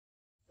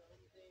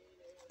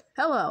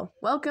Hello,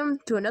 welcome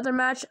to another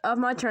match of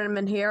my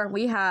tournament here.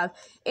 We have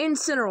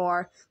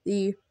Incineroar,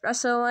 the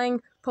wrestling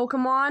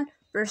Pokemon,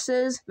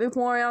 versus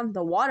Vaporeon,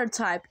 the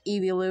water-type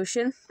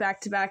evolution.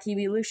 Back-to-back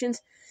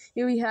evolutions.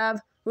 Here we're going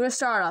to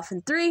start off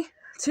in 3,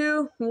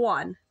 2,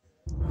 1.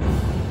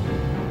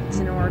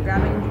 Incineroar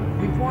grabbing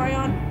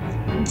Vaporeon.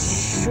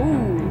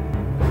 Ooh,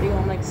 big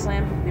old leg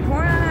slam.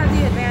 Vaporeon has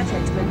the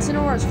advantage, but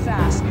Incineroar is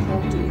fast,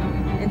 bulky,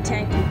 and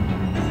tanky.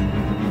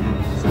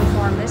 So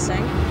far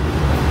missing.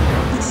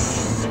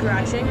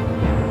 Scratching.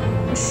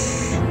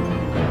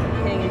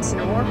 Hitting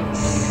Incineroar.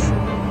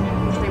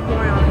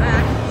 Vaporeon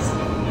back.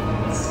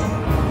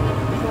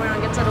 Vaporeon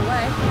gets out of the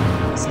way.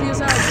 Spews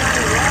out a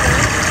giant water.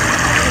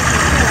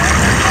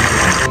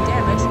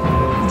 Damage.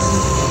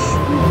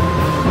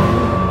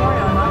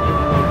 Vaporeon up.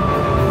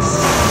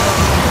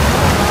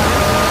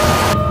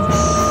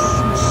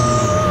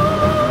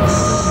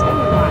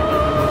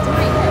 Oh, 3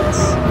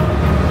 hits.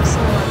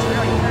 Incineroar's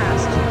very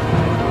fast.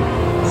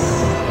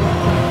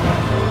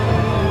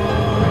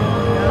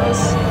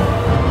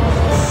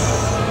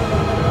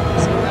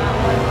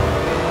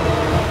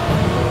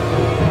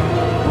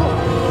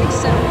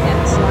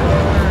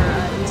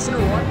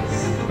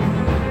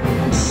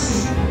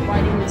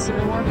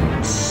 Incineroar.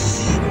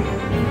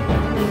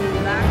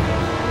 Back.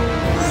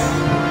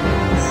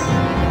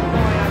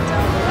 Going out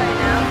down the way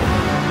now.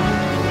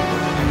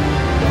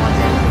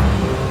 Launching.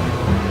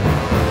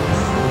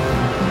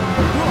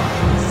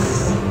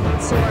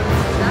 Sword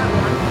for that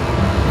one.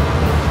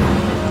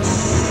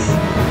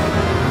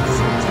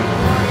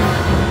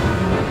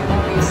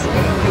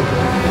 Obviously,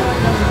 Vaporeon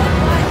does one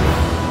bite.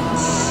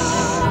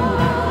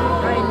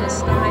 Right in the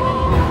stomach.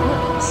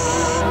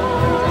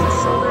 Does a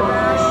shoulder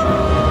bash.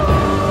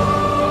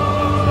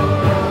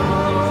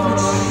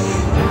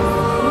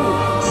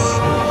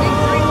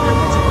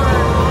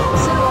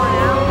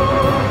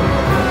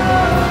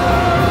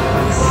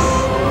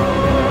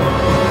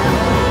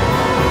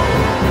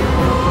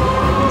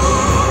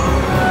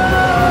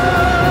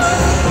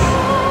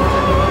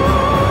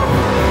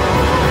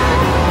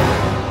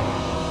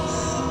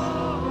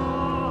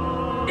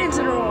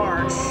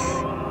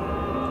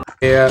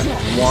 Here,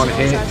 one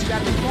hit.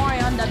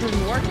 That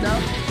doesn't work though.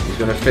 He's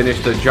gonna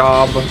finish the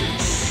job.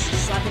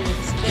 Slapping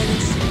with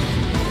spins.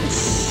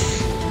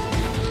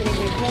 Hitting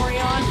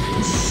Vaporeon.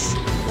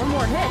 One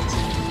more hit.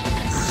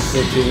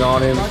 Hitting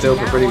on him, still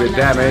for pretty good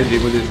damage,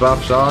 even with his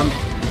buffs on.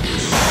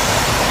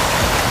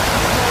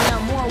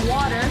 Out more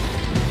water.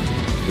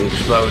 The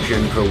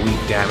explosion for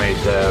weak damage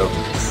though.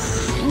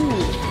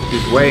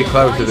 He's way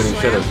closer than he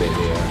should have been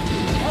here.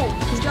 Oh,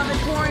 he's got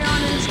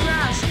Vaporeon in his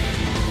grasp.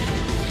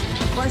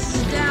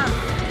 Slices it down.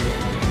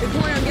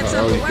 Vaporeon gets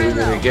out the He's way doing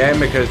though. it again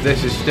because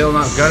this is still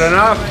not good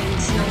enough.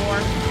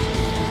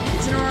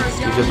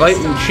 He's a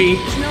blatant cheat.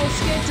 No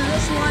escape to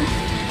this one.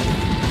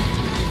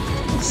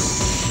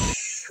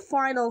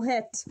 Final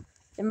hit.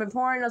 And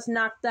Vaporeon's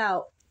knocked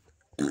out.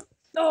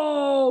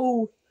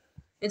 Oh!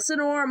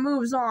 Incineroar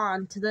moves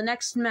on to the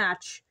next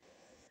match.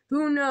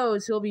 Who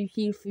knows who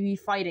he'll be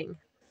fighting?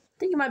 I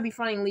think he might be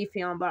fighting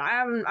Leafeon, but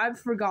I've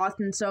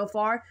forgotten so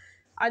far.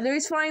 Either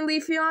he's fighting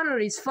Leafeon or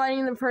he's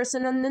fighting the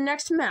person in the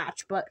next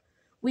match, but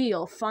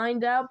we'll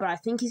find out. But I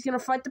think he's gonna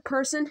fight the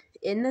person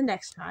in the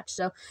next match.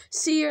 So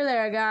see you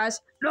there, guys.